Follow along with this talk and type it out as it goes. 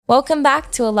Welcome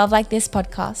back to a Love Like This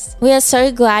podcast. We are so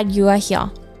glad you are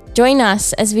here. Join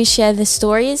us as we share the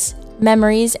stories,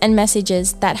 memories, and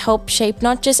messages that help shape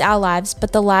not just our lives,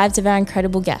 but the lives of our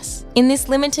incredible guests. In this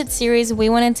limited series, we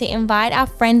wanted to invite our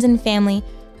friends and family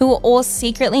who are all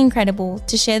secretly incredible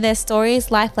to share their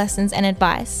stories, life lessons, and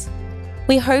advice.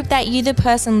 We hope that you, the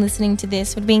person listening to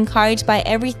this, would be encouraged by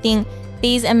everything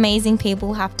these amazing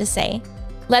people have to say.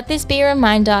 Let this be a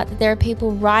reminder that there are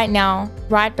people right now,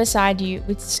 right beside you,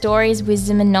 with stories,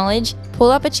 wisdom, and knowledge. Pull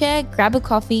up a chair, grab a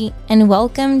coffee, and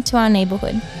welcome to our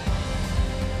neighborhood.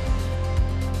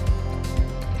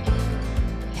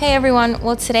 Hey everyone,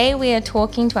 well today we are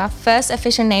talking to our first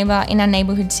official neighbor in our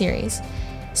Neighbourhood Series.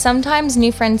 Sometimes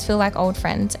new friends feel like old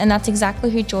friends, and that's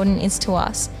exactly who Jordan is to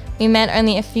us. We met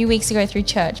only a few weeks ago through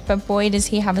church, but boy does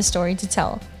he have a story to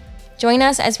tell. Join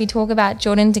us as we talk about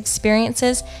Jordan's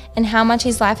experiences and how much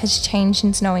his life has changed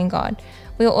since knowing God.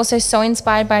 We are also so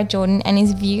inspired by Jordan and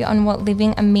his view on what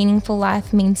living a meaningful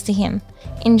life means to him.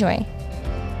 Enjoy.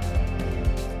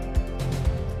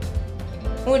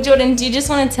 Well, Jordan, do you just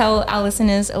want to tell our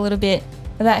listeners a little bit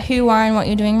about who you are and what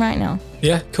you're doing right now?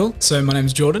 Yeah, cool. So my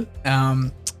name's Jordan.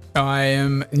 I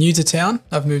am new to town.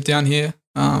 I've moved down here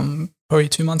probably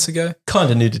 2 months ago.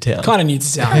 Kind of new to town.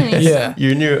 Yeah.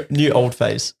 You're new old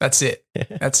face. That's it.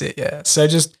 Yeah. So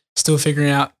just still figuring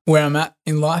out where I'm at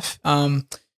in life. I'm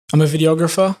a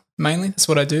videographer mainly. That's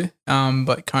what I do.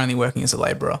 But currently working as a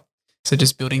labourer. So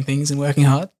just building things and working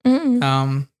hard.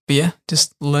 But yeah,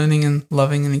 just learning and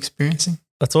loving and experiencing.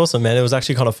 That's awesome, man. It was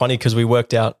actually kind of funny because we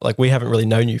worked out, like we haven't really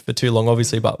known you for too long,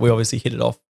 obviously, but we obviously hit it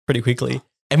off pretty quickly.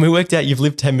 And we worked out you've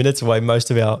lived 10 minutes away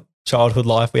most of our childhood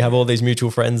life. We have all these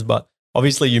mutual friends, but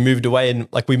obviously you moved away and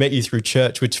like we met you through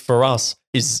church, which for us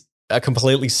is a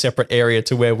completely separate area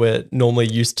to where we're normally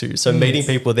used to. So meeting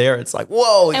people there, it's like,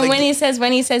 whoa. And like, when he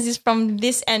says he's from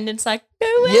this end, it's like, no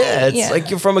way. Yeah, it's like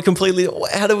you're from a completely,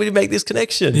 how do we make this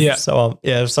connection? Yeah. So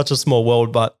yeah, it's such a small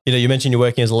world, but you mentioned you're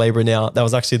working as a labourer now. That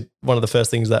was actually one of the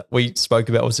first things that we spoke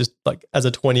about was just like as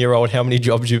a 20-year-old, how many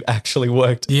jobs you've actually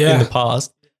worked in the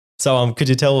past. So could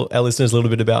you tell our listeners a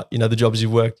little bit about, the jobs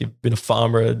you've worked? You've been a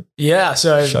farmer,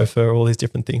 so chauffeur, all these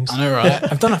different things. I know,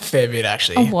 right? I've done a fair bit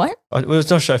actually. A what? Well, it's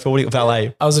not chauffeur,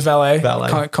 valet. I was a valet.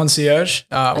 Concierge.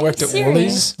 Worked at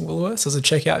serious? Woolworths. I was a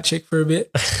checkout chick for a bit.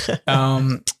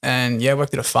 And yeah,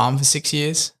 worked at a farm for 6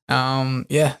 years.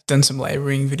 Done some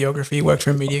labouring, videography, worked for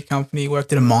a media company,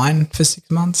 worked at a mine for 6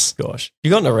 months. Gosh,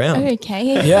 you've gotten around.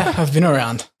 Okay. Yeah, I've been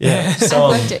around. Yeah. So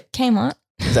I worked at Kmart.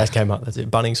 That came up. That's it.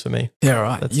 Bunnings for me. Yeah,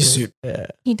 right. That's You it. suit. Yeah.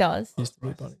 He does. Used to be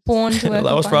Bunnings. Born to work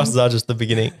That was at for us Bunnings. just the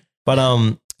beginning. But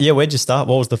where'd you start?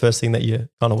 What was the first thing that you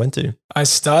kind of went to? I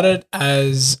started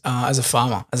as a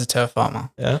farmer, as a turf farmer.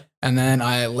 Yeah. And then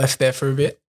I left there for a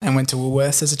bit and went to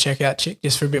Woolworths as a checkout chick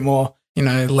just for a bit more,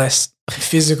 less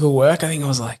physical work. I think I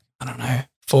was like,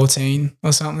 14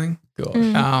 or something.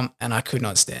 Gosh. And I could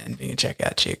not stand being a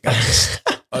checkout chick. I just,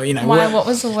 Why? What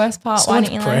was the worst part? So Why much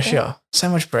didn't you pressure. like it? So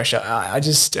much pressure. I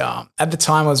just, at the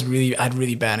time I had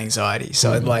really bad anxiety.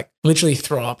 So I'd like literally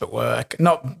throw up at work,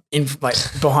 not in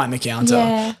behind the counter.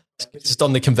 Yeah. Just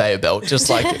on the conveyor belt, just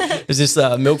like, is this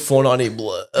milk $4.90?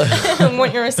 Blah.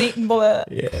 Want your receipt? Blah.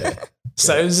 Yeah.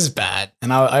 So it was just bad.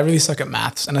 And I really suck at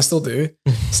maths and I still do.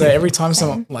 So every time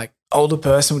some like older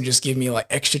person would just give me like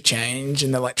extra change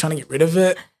and they're like trying to get rid of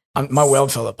it, my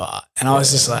world fell apart. And I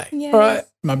was just like, all right,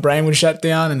 my brain would shut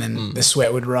down and then the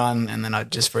sweat would run and then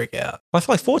I'd just freak out. I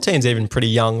feel like 14 is even pretty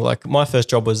young. Like my first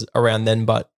job was around then,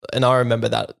 and I remember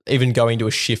that even going to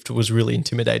a shift was really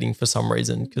intimidating for some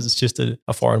reason because it's just a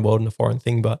foreign world and a foreign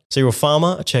thing. But so you're a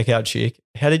farmer, a checkout chick.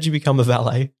 How did you become a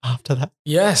valet after that?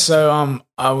 Yeah, so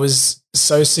I was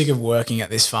so sick of working at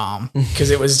this farm because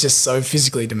it was just so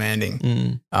physically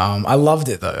demanding. I loved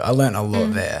it though. I learned a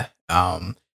lot there.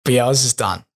 But yeah, I was just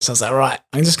done. So I was like, right,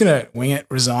 I'm just going to wing it,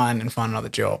 resign and find another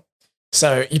job.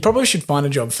 So you probably should find a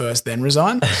job first, then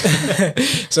resign.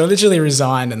 So I literally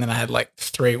resigned and then I had like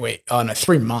 3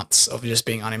 months of just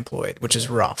being unemployed, which is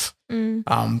rough.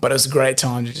 But it was a great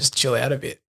time to just chill out a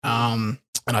bit. And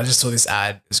I just saw this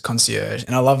ad as concierge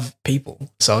and I love people.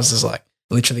 So I was just like,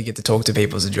 literally get to talk to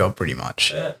people as a job pretty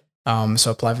much. So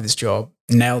I applied for this job,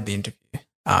 nailed the interview.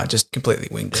 Just completely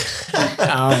winged it.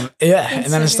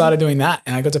 And then I started doing that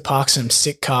and I got to park some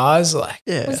sick cars.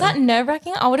 Was that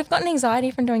nerve-wracking? I would have gotten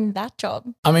anxiety from doing that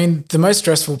job. I mean, the most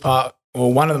stressful part,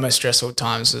 or one of the most stressful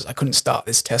times was I couldn't start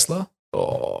this Tesla.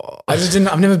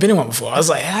 I've never been in one before. I was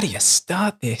like, how do you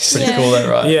start this? Pretty cool that,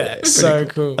 right? Yeah, so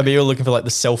cool. I mean, you're looking for like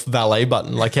the self-valet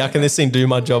button. Like, how can this thing do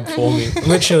my job for me?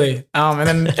 Literally. And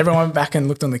then everyone went back and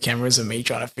looked on the cameras of me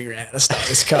trying to figure out how to start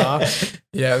this car.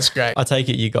 Yeah, it was great. I take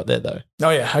it you got there though. Oh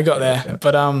yeah, I got there.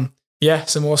 But yeah,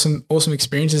 some awesome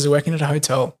experiences of working at a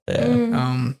hotel.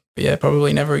 Yeah. But yeah,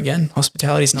 probably never again.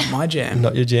 Hospitality's not my jam.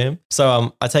 Not your jam.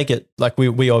 So I take it like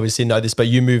we obviously know this, but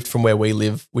you moved from where we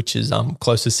live, which is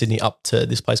close to Sydney, up to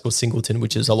this place called Singleton,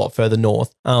 which is a lot further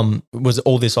north. Was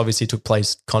all this obviously took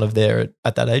place kind of there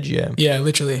at that age? Yeah. Yeah,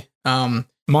 literally.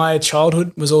 My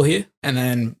childhood was all here, and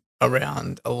then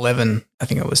around 11, I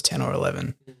think it was 10 or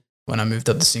 11, when I moved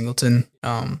up to Singleton.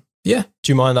 Yeah.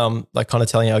 Do you mind like kind of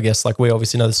telling, I guess, like we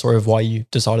obviously know the story of why you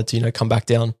decided to, you know, come back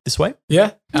down this way?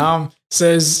 Yeah.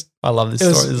 So I love this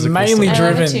it story. was This is a cool mainly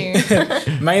story.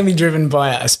 driven, mainly driven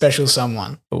by a special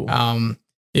someone. Ooh.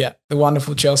 Yeah, the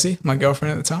wonderful Chelsea, my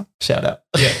girlfriend at the time. Shout out.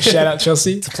 Yeah, shout out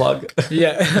Chelsea. It's a plug.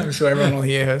 Yeah, I'm sure everyone will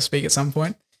hear her speak at some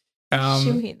point.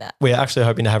 She'll hear that We're actually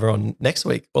hoping to have her on next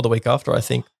week or the week after, I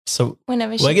think. So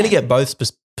whenever we're going to get both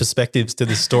perspectives to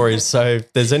this story. So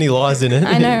if there's any lies in it,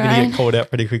 I know, you're going right? to get called out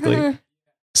pretty quickly.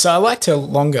 So I liked her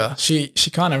longer. She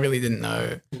kind of really didn't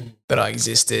know that I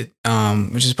existed,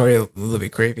 which is probably a little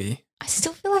bit creepy. I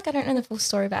still feel like I don't know the full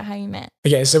story about how you met.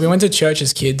 Okay, so we went to church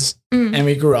as kids and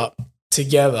we grew up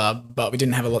together, but we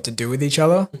didn't have a lot to do with each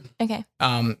other. Okay.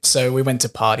 So we went to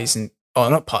parties and,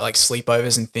 like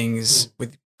sleepovers and things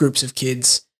with groups of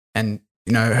kids, and,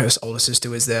 you know, her older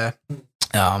sister was there.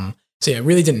 So yeah,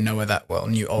 really didn't know her that well,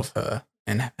 knew of her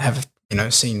and have, you know,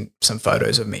 seen some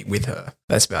photos of me with her.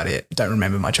 That's about it. Don't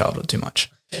remember my childhood too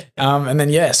much. And then,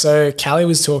 yeah, so Callie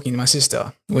my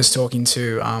sister was talking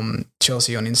to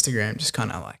Chelsea on Instagram, just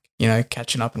kind of like, you know,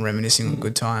 catching up and reminiscing on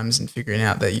good times and figuring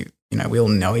out that, you know, we all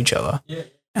know each other. Yeah.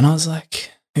 And I was like,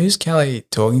 who's Callie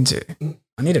talking to?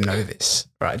 I need to know this.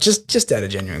 Right. Just out of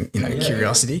genuine, you know,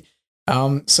 curiosity.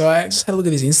 So I just had a look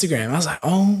at his Instagram. I was like,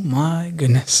 oh my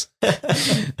goodness.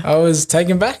 I was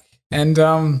taken back. And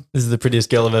this is the prettiest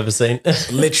girl I've ever seen.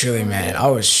 literally, man, I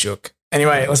was shook.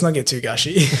 Anyway, let's not get too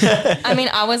gushy. I mean,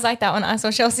 I was like that when I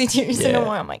saw Chelsea too. So no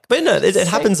more, I'm like, but no, it so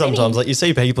happens pretty. sometimes. Like you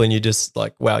see people and you just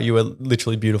like, wow, you were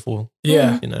literally beautiful.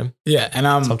 Yeah. You know? Yeah.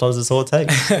 And sometimes it's all it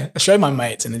takes. I showed my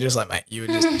mates and they're just like, mate, you were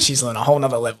just, she's on a whole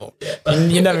nother level.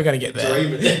 You're never going to get there.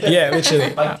 Yeah,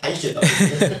 literally.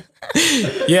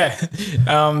 Yeah.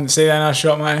 So then I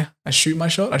shot my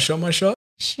shot.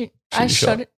 Shoot, I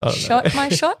shot my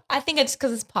shot. I think it's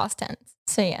because it's past tense.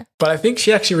 So yeah. But I think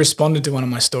she actually responded to one of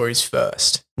my stories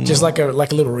first, just like a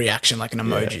little reaction, like an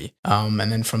emoji. And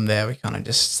then from there we kind of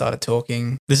just started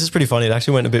talking. This is pretty funny. It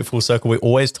actually went a bit full circle. We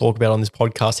always talk about on this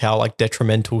podcast how like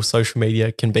detrimental social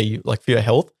media can be like for your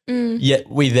health. Yet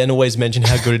we then always mention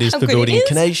how good it is for building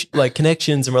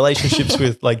connections and relationships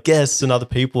with like guests and other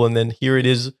people. And then here it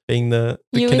is being the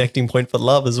connecting point for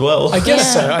love as well. I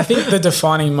guess so. I think the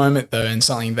defining moment though, and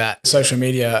something that social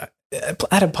media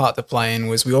had a part to play in,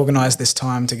 was we organised this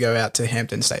time to go out to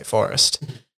Hampton State Forest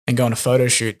and go on a photo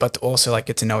shoot, but to also like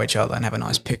get to know each other and have a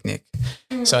nice picnic.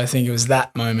 So I think it was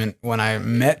that moment when I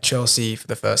met Chelsea for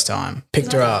the first time,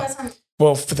 picked her up.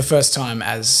 Well, for the first time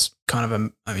as kind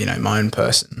of a you know, my own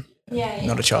person,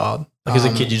 not a child. Like as a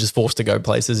kid, you're just forced to go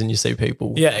places and you see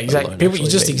people. Yeah, exactly. People, you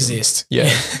just exist.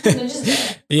 Yeah.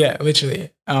 Yeah,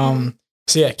 literally. So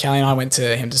yeah, Callie and I went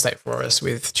to Hampton State Forest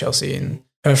with Chelsea and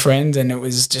her friend, and it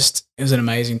was an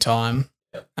amazing time.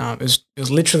 It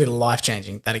was literally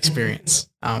life-changing, that experience.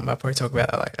 I'll probably talk about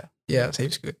that later. Yeah, it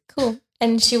was good. Cool.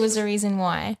 And she was the reason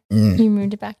why you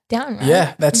moved it back down, right?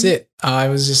 Yeah, that's it. I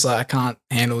was just like, I can't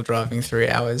handle driving 3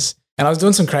 hours. And I was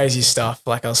doing some crazy stuff,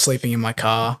 like I was sleeping in my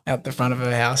car out the front of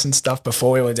her house and stuff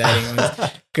before we were dating.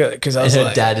 Because I was her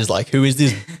like, dad is like, who is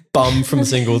this bum from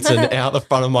Singleton out the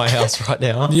front of my house right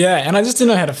now? Yeah, and I just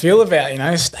didn't know how to feel about, you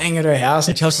know, staying at her house.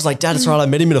 And Chelsea's like, Dad, it's right. I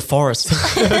met him in a forest.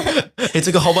 He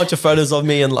took a whole bunch of photos of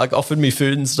me and like offered me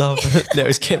food and stuff. Now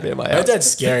he's camping at my Her house.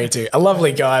 dad's scary too. A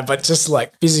lovely guy, but just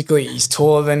like physically, he's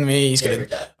taller than me. He's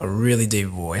got a really deep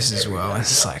voice as well. And it's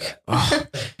just like, oh,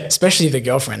 especially the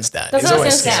girlfriend's dad. That's He's what I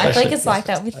was always going to say. I scary. feel like it's like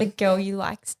that with the girl you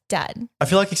like's dad. I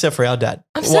feel like except for our dad.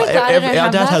 I'm so glad I don't our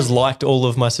have dad that. has liked all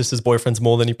of my sister's boyfriends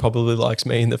more than he probably likes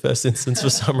me in the first instance for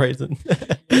some reason.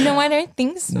 No, I don't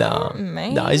think so.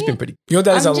 No, he's been pretty. Your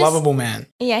dad is I'm a just- lovable man.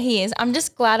 Yeah, he is. I'm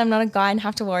just glad I'm not a guy and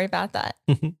have to worry about that.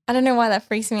 I don't know why that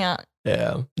freaks me out.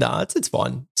 Yeah, no, it's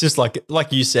fine. It's just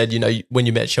like you said, you know, when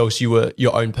you met Chelsea, you were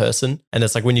your own person, and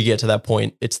it's like when you get to that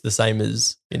point, it's the same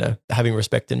as, you know, having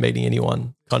respect and meeting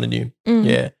anyone kind of new.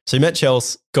 Yeah. So you met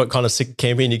Chelsea, got kind of sick of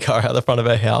camping in your car out the front of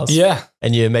her house. Yeah.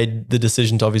 And you made the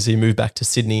decision to obviously move back to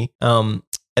Sydney.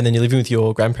 And then you're living with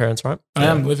your grandparents, right? I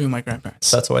am living with my grandparents.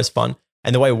 So that's always fun.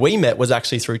 And the way we met was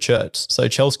actually through church. So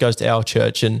Chelsea goes to our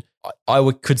church, and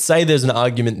could say there's an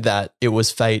argument that it was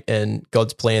fate and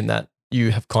God's plan that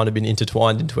you have kind of been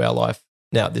intertwined into our life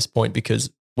now at this point,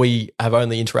 because we have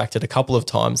only interacted a couple of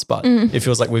times, but it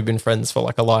feels like we've been friends for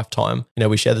like a lifetime. You know,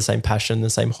 we share the same passion, the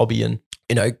same hobby, and,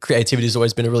 you know, creativity has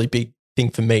always been a really big thing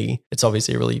for me. It's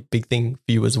obviously a really big thing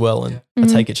for you as well. And I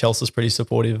take it Chelsea's pretty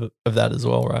supportive of that as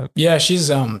well, right? Yeah, she's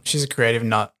a creative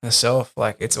nut herself.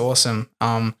 Like, it's awesome.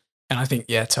 And I think,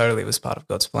 yeah, totally it was part of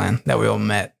God's plan that we all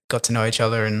met, got to know each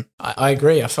other. And I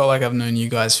agree. I felt like I've known you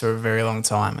guys for a very long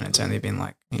time, and it's only been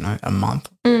like, you know, a month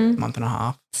and a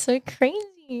half. So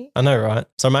crazy. I know, right?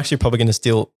 So I'm actually probably going to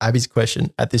steal Abby's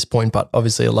question at this point, but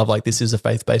obviously I love, like, this is a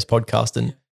faith-based podcast, and,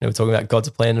 you know, we're talking about God's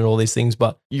plan and all these things,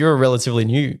 but you're a relatively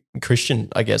new Christian,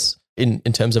 I guess, in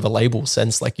terms of a label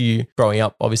sense. Like, you growing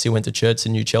up obviously went to church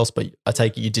and knew Chelsea, but I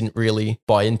take it you didn't really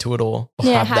buy into it or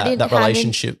have that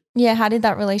relationship. How did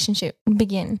that relationship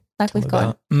begin, like with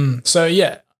God? So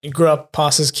yeah, you grew up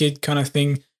pastor's kid kind of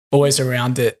thing, always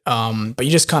around it. But you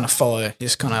just kind of follow, you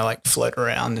just kind of like float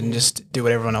around and just do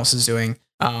what everyone else is doing.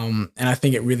 And I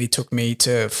think it really took me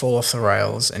to fall off the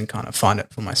rails and kind of find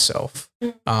it for myself,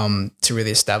 to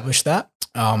really establish that.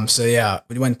 So yeah,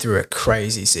 we went through a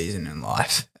crazy season in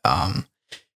life,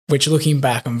 which looking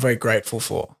back, I'm very grateful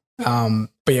for.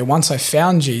 But yeah, once I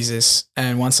found Jesus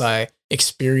and once I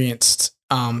experienced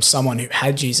someone who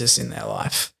had Jesus in their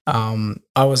life,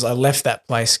 I left that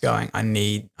place going, I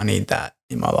need that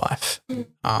in my life.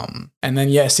 And then,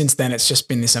 yeah, since then it's just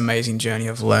been this amazing journey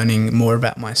of learning more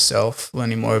about myself,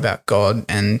 learning more about God,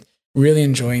 and really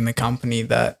enjoying the company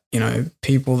that, you know,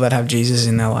 people that have Jesus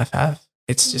in their life have.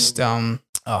 It's just,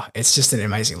 it's just an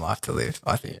amazing life to live,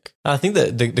 I think. I think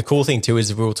that the cool thing too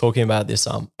is we were talking about this,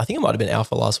 I think it might have been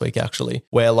Alpha last week actually,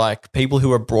 where like people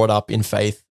who are brought up in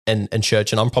faith and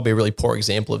church, and I'm probably a really poor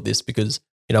example of this because,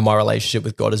 you know, my relationship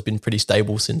with God has been pretty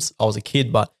stable since I was a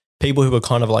kid, but people who are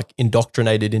kind of like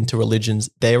indoctrinated into religions,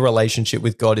 their relationship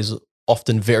with God is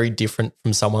often very different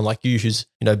from someone like you who's,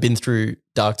 you know, been through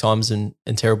dark times and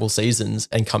terrible seasons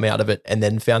and come out of it and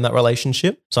then found that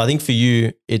relationship. So I think for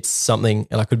you, it's something,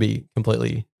 and I could be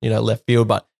completely, you know, left field,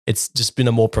 but it's just been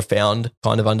a more profound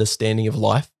kind of understanding of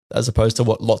life as opposed to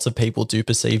what lots of people do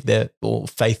perceive their or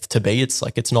faith to be. It's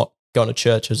like, it's not going to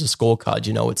church as a scorecard,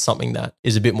 you know, it's something that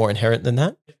is a bit more inherent than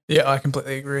that. Yeah, I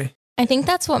completely agree. I think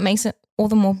that's what makes it all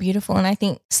the more beautiful. And I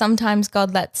think sometimes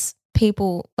God lets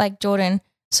people like Jordan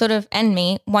sort of, and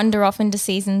me, wander off into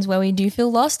seasons where we do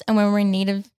feel lost and when we're in need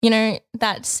of, you know,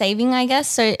 that saving, I guess.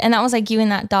 So, and that was like you in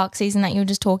that dark season that you were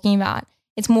just talking about.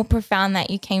 It's more profound that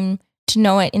you came to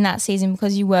know it in that season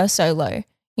because you were so low.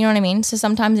 You know what I mean? So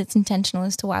sometimes it's intentional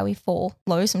as to why we fall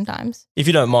low sometimes. If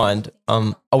you don't mind,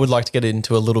 I would like to get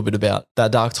into a little bit about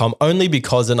that dark time, only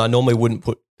because, and I normally wouldn't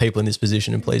put people in this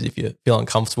position, and please, if you feel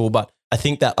uncomfortable, but I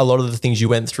think that a lot of the things you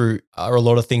went through are a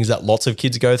lot of things that lots of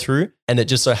kids go through. And it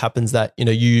just so happens that, you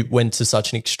know, you went to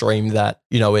such an extreme that,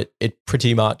 you know, it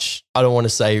pretty much, I don't want to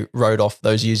say wrote off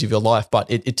those years of your life,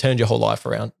 but it turned your whole life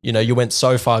around. You know, you went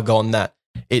so far gone that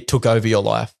it took over your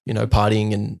life, you know,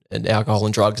 partying and alcohol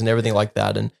and drugs and everything like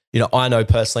that. And, you know, I know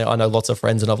personally, I know lots of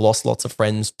friends and I've lost lots of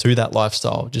friends to that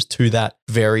lifestyle, just to that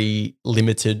very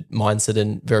limited mindset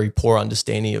and very poor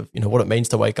understanding of, you know, what it means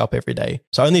to wake up every day.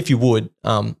 So only if you would,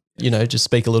 you know, just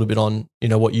speak a little bit on, you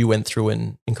know, what you went through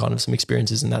and kind of some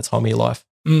experiences in that time of your life.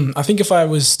 I think if I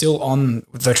was still on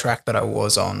the track that I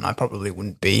was on, I probably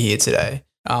wouldn't be here today.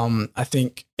 I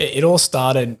think it all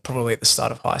started probably at the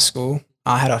start of high school.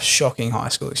 I had a shocking high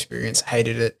school experience,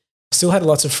 hated it. Still had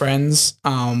lots of friends,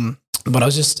 but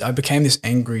I became this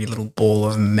angry little ball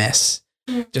of mess,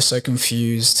 just so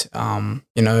confused,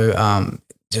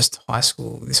 just high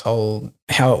school, this whole,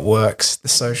 how it works, the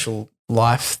social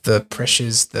life, the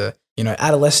pressures,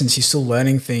 adolescence, you're still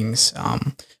learning things,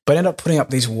 but I ended up putting up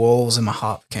these walls and my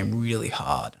heart became really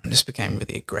hard and just became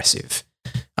really aggressive,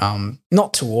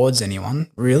 not towards anyone,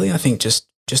 really. I think just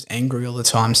angry all the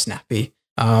time, snappy.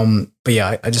 But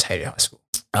yeah, I just hated high school.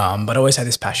 But I always had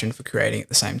this passion for creating at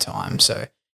the same time. So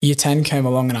year 10 came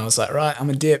along and I was like, right, I'm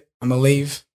a dip, I'm going to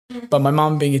leave. But my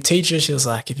mum being a teacher, she was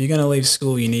like, if you're going to leave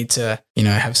school, you need to, you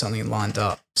know, have something lined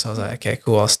up. So I was like, okay,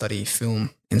 cool, I'll study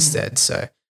film instead. So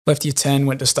left year 10,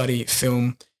 went to study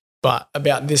film. But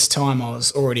about this time I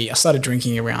started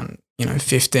drinking around,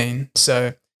 15.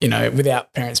 So,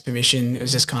 without parents' permission, it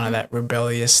was just kind of that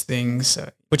rebellious thing. So,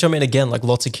 which I mean, again, like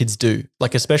lots of kids do,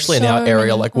 like especially in our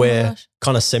area, like we're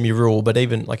kind of semi-rural, but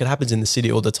even like it happens in the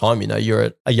city all the time. You know, you're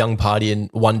at a young party and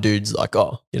one dude's like,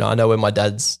 oh, I know where my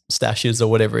dad's stash is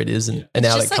or whatever it is. And out it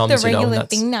comes, it's just like the regular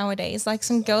thing nowadays. Like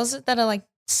some girls that are like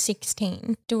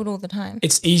 16 do it all the time.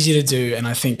 It's easy to do. And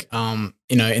I think,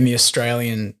 in the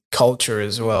Australian culture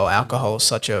as well, alcohol is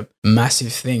such a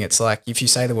massive thing. It's like if you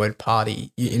say the word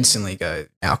party, you instantly go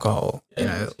alcohol,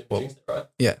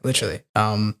 yeah, literally.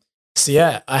 So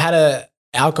yeah, I had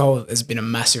alcohol has been a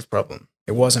massive problem.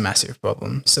 It was a massive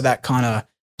problem. So that kind of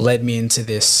led me into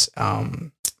this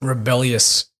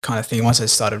rebellious kind of thing. Once I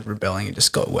started rebelling, it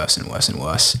just got worse and worse and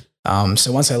worse.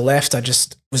 So once I left, I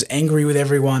just was angry with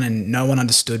everyone and no one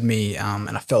understood me. And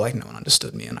I felt like no one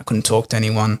understood me and I couldn't talk to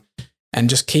anyone. And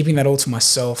just keeping that all to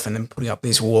myself and then putting up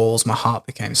these walls, my heart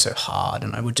became so hard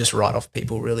and I would just write off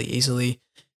people really easily.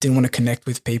 Didn't want to connect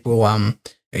with people.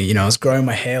 You know, I was growing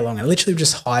my hair long. I literally would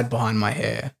just hide behind my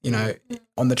hair, you know,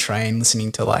 on the train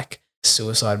listening to like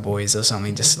Suicide Boys or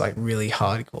something, just like really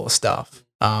hardcore stuff.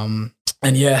 And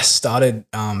yeah, started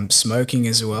smoking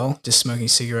as well, just smoking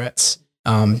cigarettes,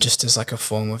 just as like a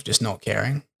form of just not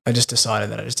caring. I just decided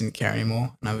that I just didn't care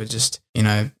anymore and I would just, you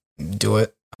know, do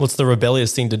it. What's the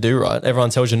rebellious thing to do, right? Everyone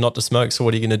tells you not to smoke, so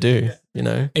what are you going to do, you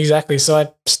know? Exactly. So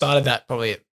I started that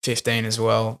probably at 15 as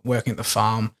well, working at the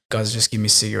farm. Guys just give me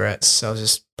cigarettes. So I was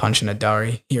just punching a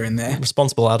durry here and there.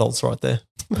 Responsible adults right there.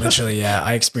 Literally, yeah.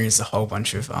 I experienced a whole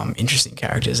bunch of interesting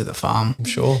characters at the farm. I'm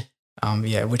sure.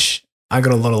 Yeah, which I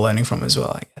got a lot of learning from as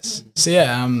well, I guess. So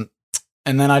yeah,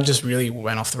 and then I just really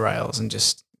went off the rails and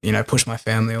just, you know, pushed my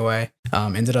family away.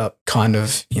 Ended up kind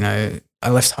of, you know, I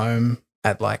left home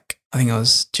at like, I think I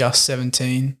was just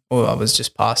 17 or I was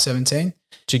just past 17.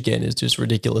 Which again is just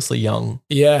ridiculously young.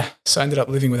 Yeah. So I ended up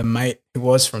living with a mate who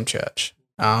was from church.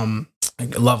 A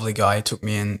lovely guy. He took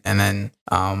me in and then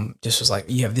just was like,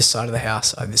 you have this side of the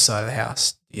house, I have this side of the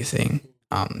house, do your thing.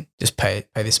 Just pay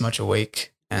this much a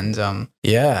week. And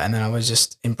yeah, and then I was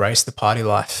just embraced the party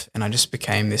life and I just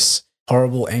became this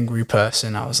horrible, angry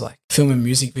person. I was like filming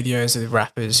music videos with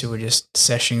rappers who were just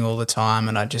seshing all the time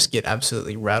and I'd just get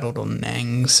absolutely rattled on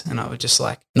nangs and I would just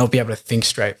like not be able to think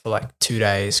straight for like 2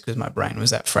 days because my brain was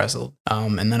that frazzled.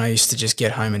 And then I used to just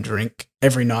get home and drink.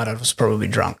 Every night I was probably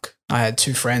drunk. I had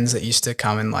 2 friends that used to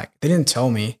come and like, they didn't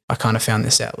tell me. I kind of found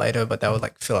this out later, but they would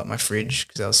like fill up my fridge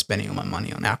because I was spending all my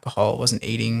money on alcohol. I wasn't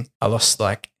eating. I lost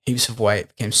like heaps of weight,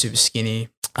 became super skinny.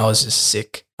 I was just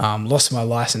sick. Lost my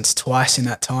license twice in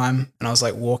that time. And I was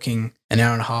like walking an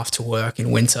hour and a half to work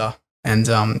in winter and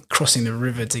crossing the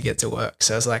river to get to work.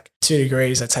 So it was like 2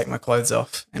 degrees. I take my clothes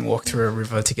off and walk through a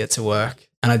river to get to work.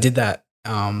 And I did that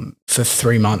for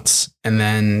 3 months and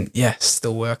then, yeah,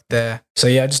 still worked there. So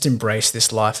yeah, I just embraced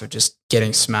this life of just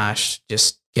getting smashed,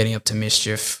 just getting up to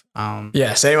mischief.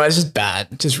 Yeah, so anyway, it's just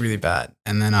bad, just really bad.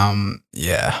 And then,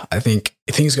 yeah, I think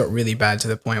things got really bad to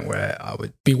the point where I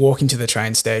would be walking to the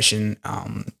train station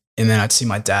and then I'd see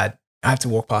my dad. I have to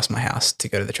walk past my house to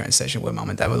go to the train station where mum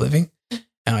and dad were living.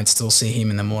 And I'd still see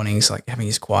him in the mornings, like having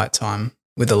his quiet time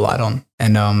with the light on.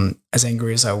 And as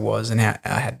angry as I was and I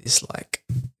had this like,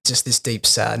 just this deep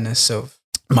sadness of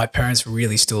my parents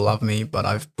really still love me, but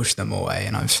I've pushed them away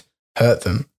and I've hurt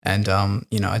them. And,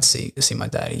 you know, I'd see my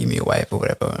dad give me a wave or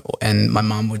whatever. And my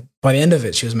mum would, by the end of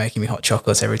it, she was making me hot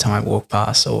chocolates every time I walked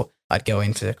past or I'd go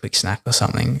in for a quick snack or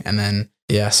something. And then,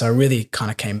 yeah, so I really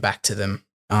kind of came back to them,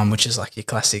 which is like your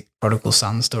classic prodigal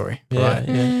son story,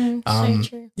 right? So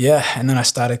true. Yeah. And then I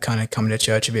started kind of coming to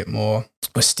church a bit more,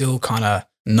 but still kind of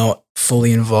not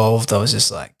fully involved. I was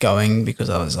just like going because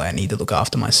I was like, I need to look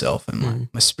after myself and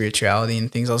my spirituality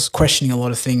and things. I was questioning a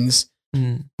lot of things.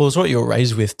 Well, it's what you were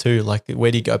raised with too. Like,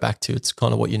 where do you go back to? It's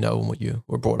kind of what you know and what you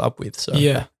were brought up with. So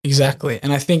yeah, exactly.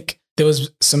 And I think there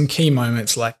was some key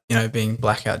moments like, you know, being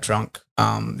blackout drunk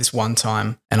this one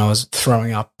time and I was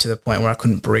throwing up to the point where I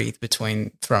couldn't breathe between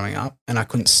throwing up and I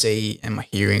couldn't see and my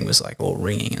hearing was like all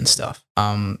ringing and stuff.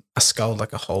 I sculled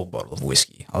like a whole bottle of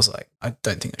whiskey. I was like, I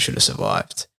don't think I should have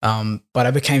survived. But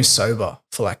I became sober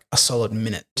for like a solid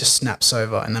minute, just snapped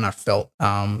sober. And then I felt,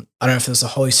 I don't know if it was the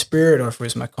Holy Spirit or if it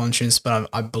was my conscience, but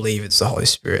I believe it's the Holy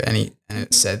Spirit. And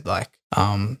it said like,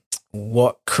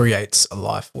 what creates a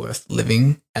life worth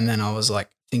living? And then I was like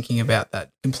thinking about that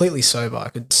completely sober. I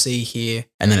could see, hear,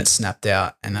 and then it snapped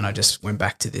out. And then I just went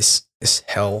back to this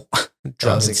hell.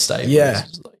 drunken state. Yeah.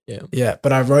 Like, Yeah.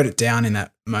 But I wrote it down in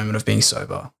that moment of being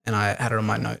sober and I had it on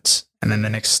my notes. And then the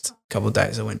next couple of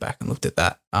days I went back and looked at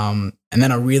that. And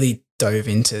then I really dove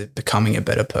into becoming a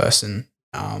better person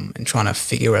and trying to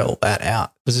figure all that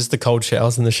out. Was this the cold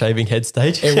showers and the shaving head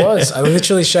stage? It was. I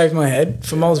literally shaved my head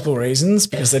for multiple reasons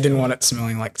because I didn't want it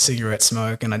smelling like cigarette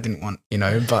smoke and I didn't want, you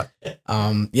know, but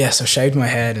yeah, so I shaved my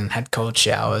head and had cold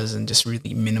showers and just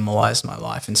really minimalized my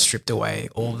life and stripped away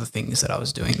all the things that I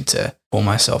was doing to pull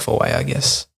myself away, I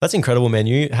guess. That's incredible, man.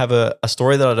 You have a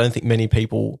story that I don't think many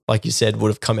people, like you said, would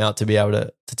have come out to be able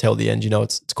to tell the end. You know,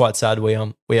 it's quite sad. We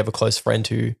have a close friend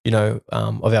who, you know,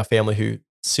 of our family who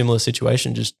similar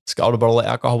situation, just sculled a bottle of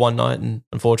alcohol one night and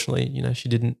unfortunately, you know,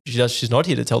 she's not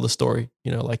here to tell the story,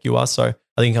 you know, like you are. So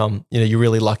I think, you're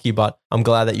really lucky, but I'm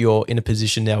glad that you're in a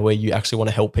position now where you actually want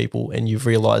to help people and you've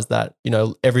realized that,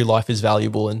 every life is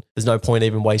valuable and there's no point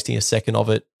even wasting a second of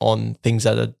it on things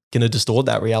that are going to distort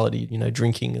that reality.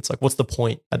 Drinking, it's like, what's the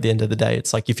point at the end of the day?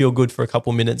 It's like you feel good for a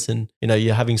couple minutes and,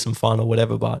 you're having some fun or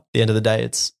whatever, but at the end of the day,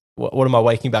 it's, what am I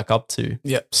waking back up to?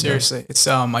 Yep, seriously. It's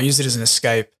I use it as an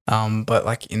escape, but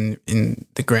like in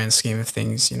the grand scheme of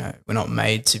things, we're not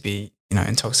made to be,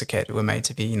 intoxicated. We're made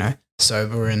to be,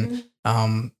 sober. And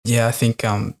I think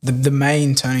the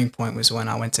main turning point was when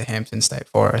I went to Hampton State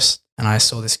Forest and I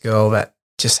saw this girl that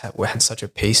just had such a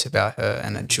peace about her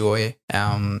and a joy.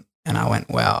 And I went,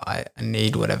 wow, I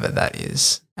need whatever that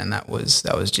is. And that was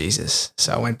Jesus.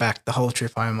 So I went back the whole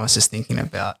trip home. I was just thinking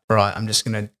about, right, I'm just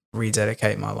going to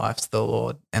rededicate my life to the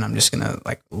Lord and I'm just going to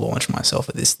like launch myself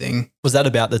at this thing. Was that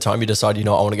about the time you decided,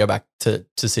 I want to go back to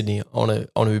Sydney? I want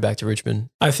to move back to Richmond?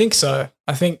 I think so.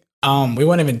 I think we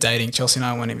weren't even dating. Chelsea and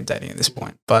I weren't even dating at this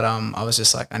point. But I was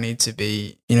just like, I need to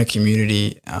be in a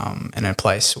community and a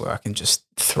place where I can just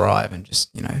thrive and just,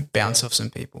 bounce off some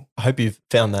people. I hope you've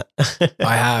found that.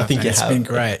 I have. I think it's been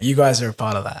great. You guys are a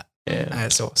part of that. Yeah. And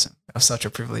it's awesome. It's such a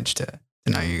privilege to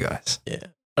know you guys. Yeah.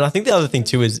 And I think the other thing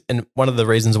too is, and one of the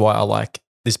reasons why I like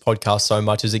this podcast so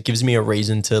much is it gives me a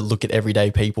reason to look at everyday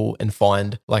people and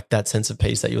find like that sense of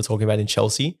peace that you were talking about in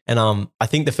Chelsea. And I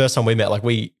think the first time we met, like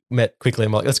we met quickly.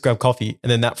 I'm like, let's grab coffee.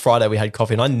 And then that Friday we had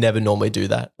coffee and I never normally do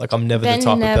that. Like I'm never the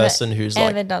type of person who's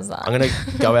like, does that. I'm going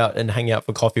to go out and hang out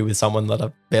for coffee with someone that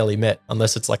I've barely met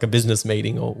unless it's like a business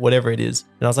meeting or whatever it is.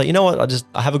 And I was like, you know what?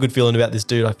 I have a good feeling about this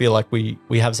dude. I feel like we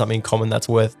have something in common that's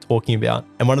worth talking about.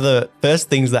 And one of the first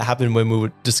things that happened when we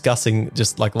were discussing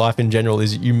just like life in general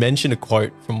is you mentioned a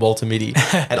quote from Walter Mitty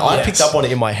and I picked up on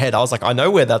it in my head. I was like, I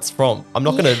know where that's from. I'm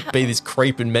not going to be this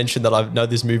creep and mention that I know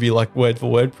this movie like word for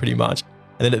word pretty much.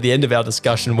 And then at the end of our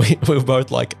discussion, we were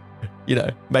both like,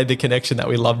 made the connection that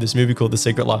we love this movie called The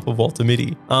Secret Life of Walter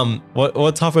Mitty.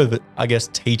 What type of, I guess,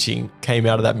 teaching came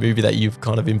out of that movie that you've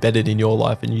kind of embedded in your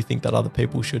life and you think that other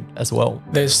people should as well?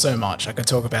 There's so much. I could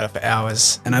talk about it for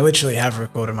hours. And I literally have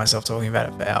recorded myself talking about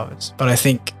it for hours. But I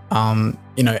think,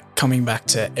 coming back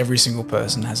to every single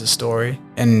person has a story.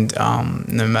 And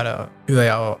no matter who they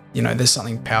are, there's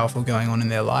something powerful going on in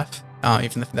their life,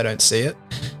 even if they don't see it.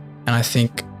 And I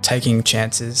think taking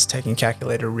chances, taking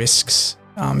calculated risks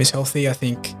is healthy. I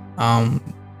think,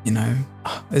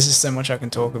 there's just so much I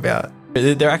can talk about.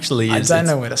 There actually is. I don't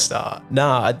know where to start.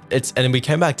 Nah, and we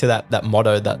came back to that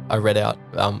motto that I read out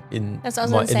in. That's what I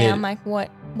was going to say. I'm like,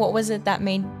 what was it that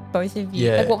made both of you?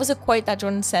 Yeah. Like, what was a quote that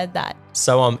Jordan said that?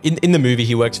 So in the movie,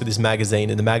 he works for this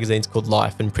magazine and the magazine's called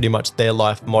Life, and pretty much their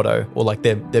life motto or like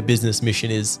their business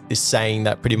mission is this saying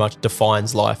that pretty much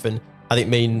defines life. And I think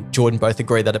me and Jordan both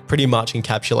agree that it pretty much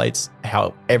encapsulates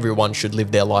how everyone should live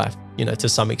their life, to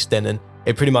some extent. And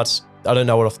it pretty much, I don't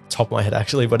know it off the top of my head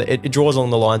actually, but it draws along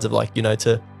the lines of like,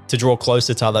 to draw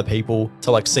closer to other people,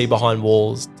 to like see behind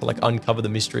walls, to like uncover the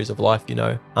mysteries of life,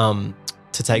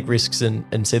 to take risks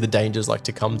and see the dangers like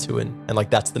to come to and like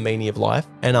that's the meaning of life.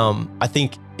 And I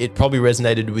think it probably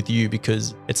resonated with you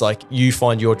because it's like you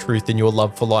find your truth and your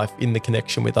love for life in the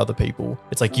connection with other people.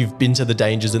 It's like you've been to the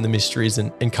dangers and the mysteries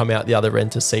and come out the other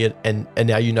end to see it and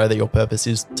now you know that your purpose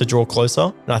is to draw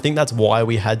closer. And I think that's why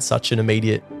we had such an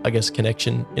immediate, I guess,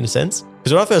 connection in a sense.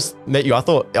 Because when I first met you, I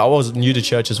thought I was new to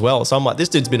church as well. So I'm like, this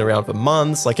dude's been around for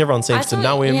months. Like everyone seems to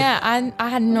know him. Yeah, I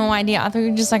had no idea. I thought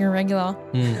you were just like a regular.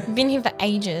 Been here for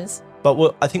ages. But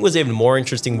what I think was even more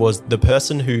interesting was the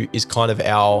person who is kind of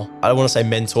our, I don't want to say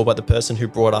mentor, but the person who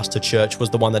brought us to church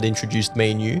was the one that introduced me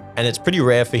and you. And it's pretty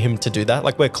rare for him to do that.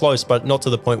 Like we're close, but not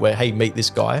to the point where, hey, meet this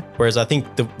guy. Whereas I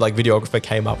think the like videographer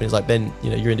came up and he's like, Ben,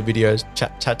 you're into videos,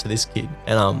 chat to this kid.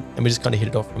 And we just kind of hit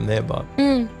it off from there. But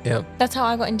yeah. That's how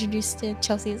I got introduced to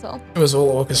Chelsea as well. It was all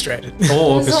orchestrated.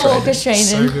 All orchestrated.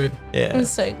 So good. Yeah. It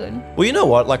was so good. Well, you know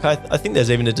what? Like I think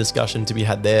there's even a discussion to be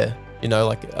had there.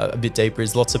 Like a bit deeper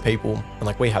is lots of people, and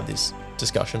like we have this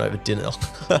discussion over dinner,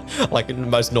 like in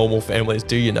most normal families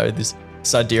do, this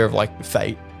idea of like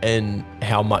fate and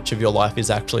how much of your life is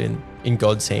actually in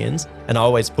God's hands. And I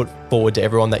always put forward to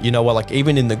everyone that, like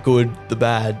even in the good, the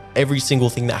bad, every single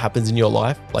thing that happens in your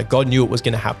life, like God knew it was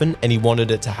going to happen and he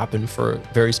wanted it to happen for a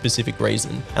very specific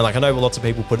reason. And like, I know lots of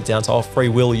people put it down to free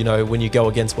will, when you go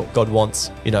against what God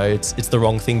wants, it's the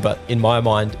wrong thing. But in my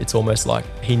mind, it's almost like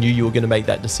he knew you were going to make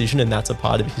that decision and that's a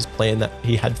part of his plan that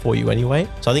he had for you anyway.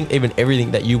 So I think even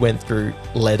everything that you went through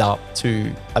led up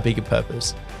to a bigger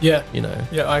purpose. Yeah.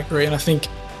 Yeah, I agree. And I think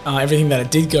everything that I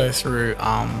did go through,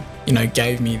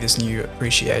 gave me this new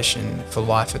appreciation for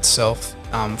life itself.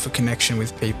 for connection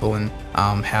with people and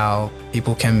how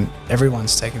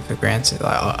everyone's taken for granted.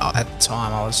 Like, at the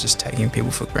time, I was just taking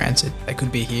people for granted. They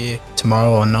could be here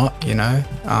tomorrow or not, you know.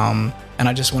 And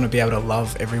I just want to be able to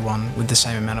love everyone with the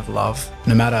same amount of love,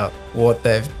 no matter what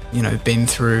they've, you know, been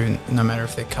through, no matter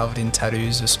if they're covered in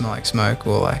tattoos or smell like smoke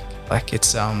or like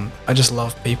it's, I just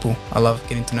love people. I love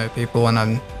getting to know people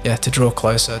and to draw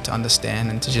closer, to understand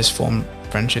and to just form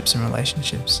friendships and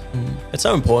relationships. It's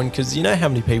so important because you know how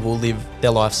many people live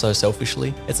their life so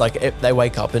selfishly. It's like they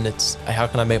wake up and it's, how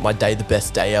can I make my day the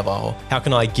best day ever? Or how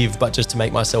can I give but just to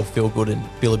make myself feel good and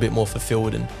feel a bit more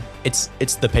fulfilled? And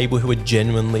it's the people who are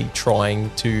genuinely trying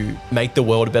to make the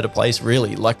world a better place,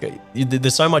 really. Like,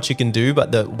 there's so much you can do,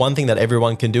 but the one thing that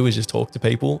everyone can do is just talk to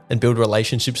people and build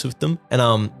relationships with them.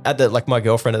 And like my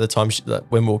girlfriend at the time,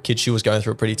 when we were kids, she was going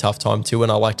through a pretty tough time too.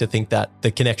 And I like to think that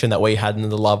the connection that we had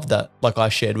and the love that like I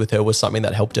shared with her was something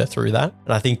that helped her through that.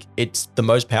 And I think it's the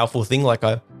most powerful thing. Like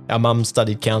our mum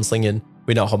studied counselling and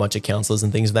we know a whole bunch of counsellors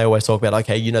and things. And they always talk about,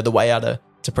 okay, you know, the way out of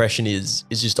depression is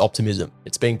just optimism.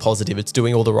 It's being positive. It's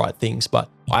doing all the right things. But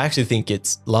I actually think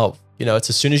it's love. You know,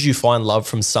 it's as soon as you find love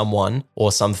from someone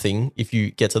or something, if you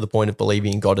get to the point of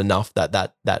believing in God enough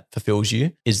that fulfills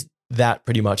you, is that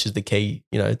pretty much is the key,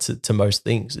 you know, to most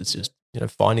things. It's just, you know,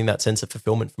 finding that sense of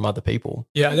fulfillment from other people.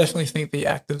 Yeah, I definitely think the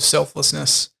act of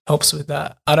selflessness helps with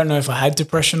that. I don't know if I had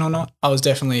depression or not. I was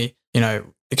definitely, you know,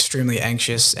 extremely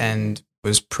anxious and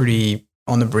was pretty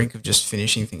on the brink of just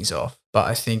finishing things off. But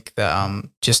I think that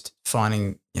just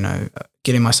finding, you know,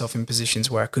 getting myself in positions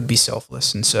where I could be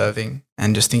selfless and serving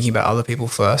and just thinking about other people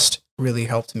first really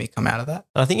helped me come out of that.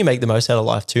 I think you make the most out of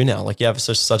life too now. Like you have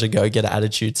such a go-getter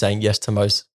attitude, saying yes to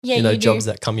most, jobs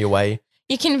that come your way.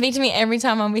 You convict me every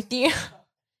time I'm with you.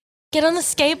 Get on the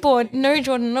skateboard. No,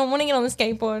 Jordan, I don't want to get on the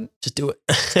skateboard. Just do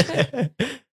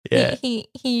it. Yeah. He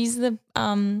used the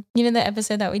the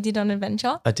episode that we did on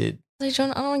adventure. I did. Like,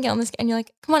 John, I don't want to get on this. And you're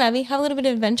like, come on, Abby, have a little bit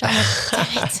of adventure. I'm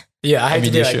like, damn it. Yeah, I hate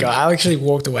to be that guy. I actually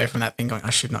walked away from that thing going,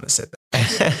 I should not have said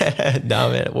that.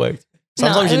 No, man, it worked.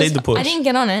 Sometimes you need the push. I didn't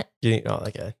get on it.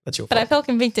 Okay. That's your fault. But I felt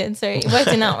convicted, so it worked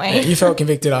in that way. Yeah, you felt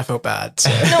convicted, I felt bad. So.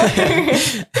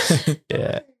 No.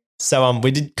 Yeah. So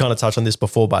we did kind of touch on this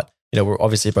before, but you know, we're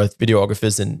obviously both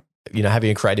videographers and you know, having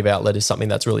a creative outlet is something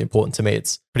that's really important to me.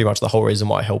 It's pretty much the whole reason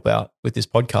why I help out with this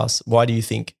podcast. Why do you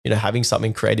think, you know, having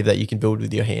something creative that you can build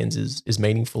with your hands is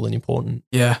meaningful and important?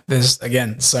 Yeah, there's,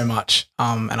 again, so much.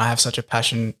 And I have such a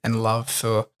passion and love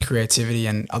for creativity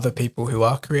and other people who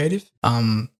are creative.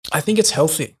 I think it's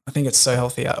healthy. I think it's so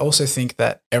healthy. I also think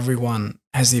that everyone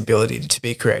has the ability to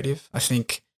be creative. I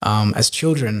think as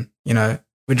children, you know,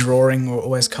 we're drawing or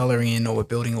always coloring in or we're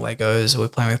building Legos or we're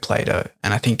playing with Play-Doh.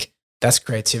 And I think that's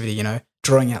creativity, you know,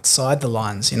 drawing outside the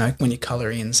lines, you know, when you're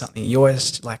coloring in something, you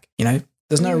always like, you know,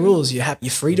 there's no rules. You're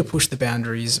free to push the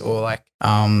boundaries or like,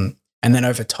 and then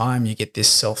over time you get this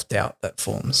self-doubt that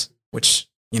forms, which,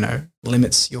 you know,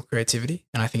 limits your creativity.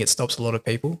 And I think it stops a lot of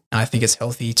people. And I think it's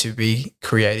healthy to be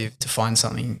creative, to find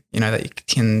something, you know, that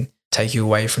can take you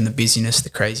away from the busyness, the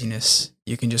craziness.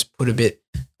 You can just put a bit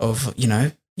of, you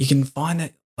know, you can find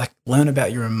it, like learn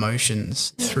about your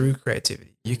emotions through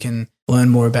creativity. You can learn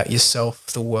more about yourself,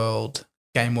 the world,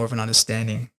 gain more of an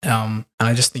understanding. And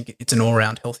I just think it's an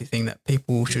all-round healthy thing that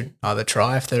people should either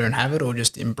try if they don't have it or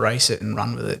just embrace it and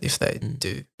run with it if they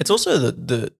do. It's also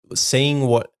the seeing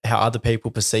how other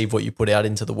people perceive what you put out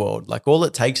into the world. Like all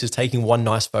it takes is taking one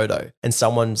nice photo and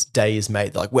someone's day is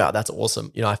made. They're like, wow, that's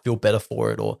awesome. You know, I feel better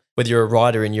for it. Or whether you're a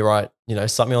writer and you write, you know,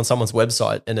 something on someone's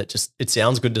website and it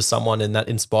sounds good to someone and that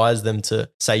inspires them to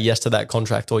say yes to that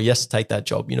contract or yes to take that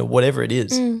job, you know, whatever it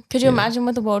is. Could you imagine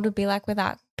what the world would be like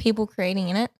without people creating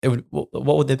in it?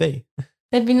 What would there be?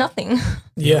 There'd be nothing.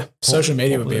 Yeah. Social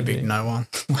media would be a big no one.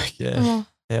 Yeah.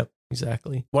 Yeah,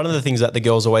 exactly. One of the things that the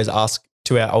girls always ask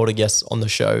to our older guests on the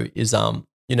show is,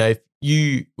 you know, if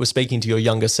you were speaking to your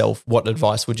younger self, what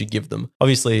advice would you give them?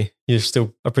 Obviously, you're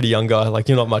still a pretty young guy. Like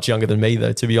you're not much younger than me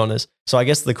though, to be honest. So I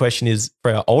guess the question is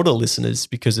for our older listeners,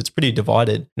 because it's pretty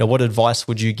divided, you know, what advice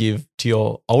would you give to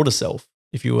your older self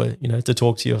if you were, you know, to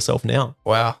talk to yourself now?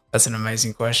 Wow, that's an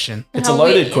amazing question. It's a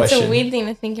loaded question. It's a weird thing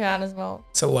to think about as well.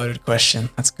 It's a loaded question.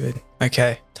 That's good.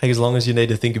 Okay. Take as long as you need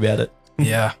to think about it.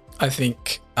 Yeah, I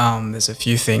think there's a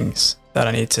few things that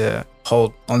I need to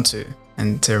hold onto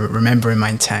and to remember and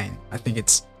maintain. I think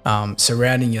it's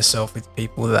surrounding yourself with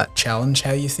people that challenge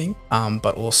how you think,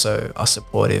 but also are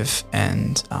supportive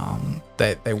and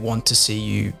they want to see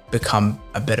you become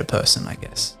a better person, I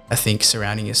guess. I think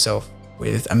surrounding yourself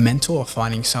with a mentor,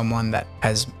 finding someone that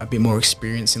has a bit more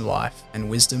experience in life and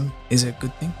wisdom is a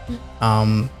good thing.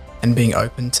 And being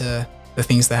open to the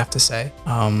things they have to say.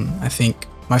 I think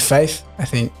my faith. I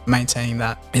think maintaining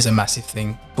that is a massive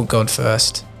thing. Put God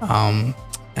first.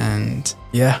 And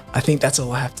yeah, I think that's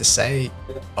all I have to say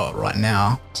right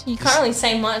now. You can't really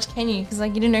say much, can you? Because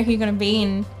like you don't know who you're going to be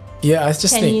in I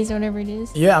just 10 think, years or whatever it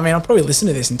is. Yeah, I mean, I'll probably listen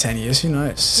to this in 10 years. Who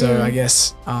knows? So I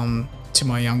guess to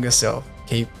my younger self,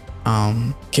 keep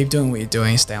doing what you're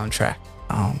doing, stay on track.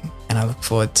 And I look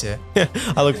forward to...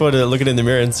 I look forward to looking in the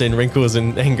mirror and seeing wrinkles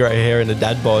and grey hair and a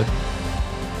dad bod.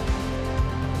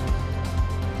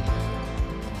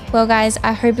 Well, guys,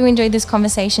 I hope you enjoyed this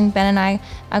conversation Ben and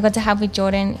I got to have with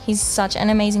Jordan. He's such an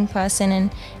amazing person.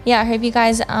 And yeah, I hope you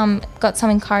guys got some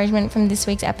encouragement from this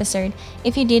week's episode.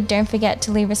 If you did, don't forget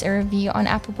to leave us a review on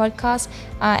Apple Podcasts.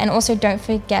 And also don't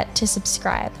forget to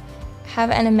subscribe. Have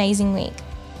an amazing week.